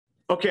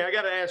Okay, I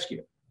got to ask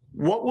you,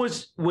 what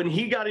was when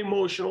he got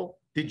emotional?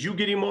 Did you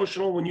get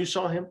emotional when you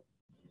saw him?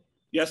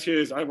 Yes, he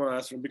is. I want to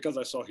ask him because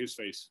I saw his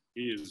face.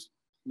 He is.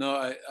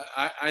 No,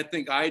 I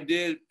think I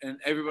did, and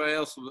everybody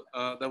else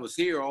that was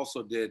here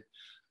also did.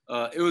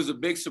 It was a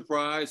big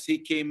surprise. He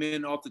came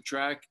in off the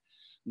track,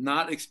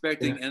 not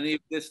expecting any of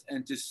this,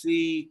 and to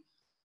see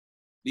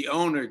the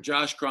owner,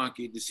 Josh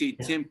Kroenke, to see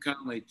Tim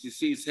Connolly, to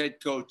see his head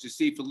coach, to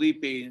see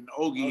Felipe and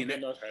Ogie,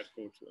 and not head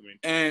coach. I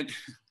mean,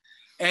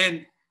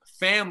 and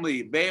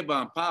family,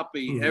 Beban,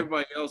 Papi,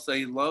 everybody else that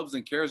he loves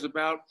and cares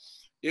about.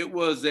 It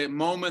was a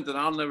moment that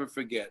I'll never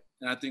forget,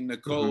 and I think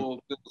Nikola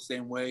will feel the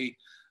same way.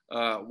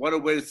 What a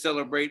way to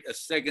celebrate a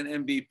second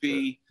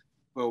MVP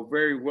for a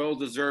very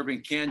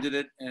well-deserving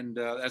candidate, and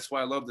that's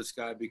why I love this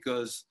guy,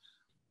 because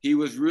he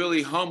was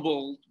really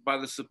humbled by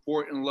the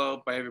support and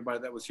love by everybody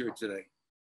that was here today.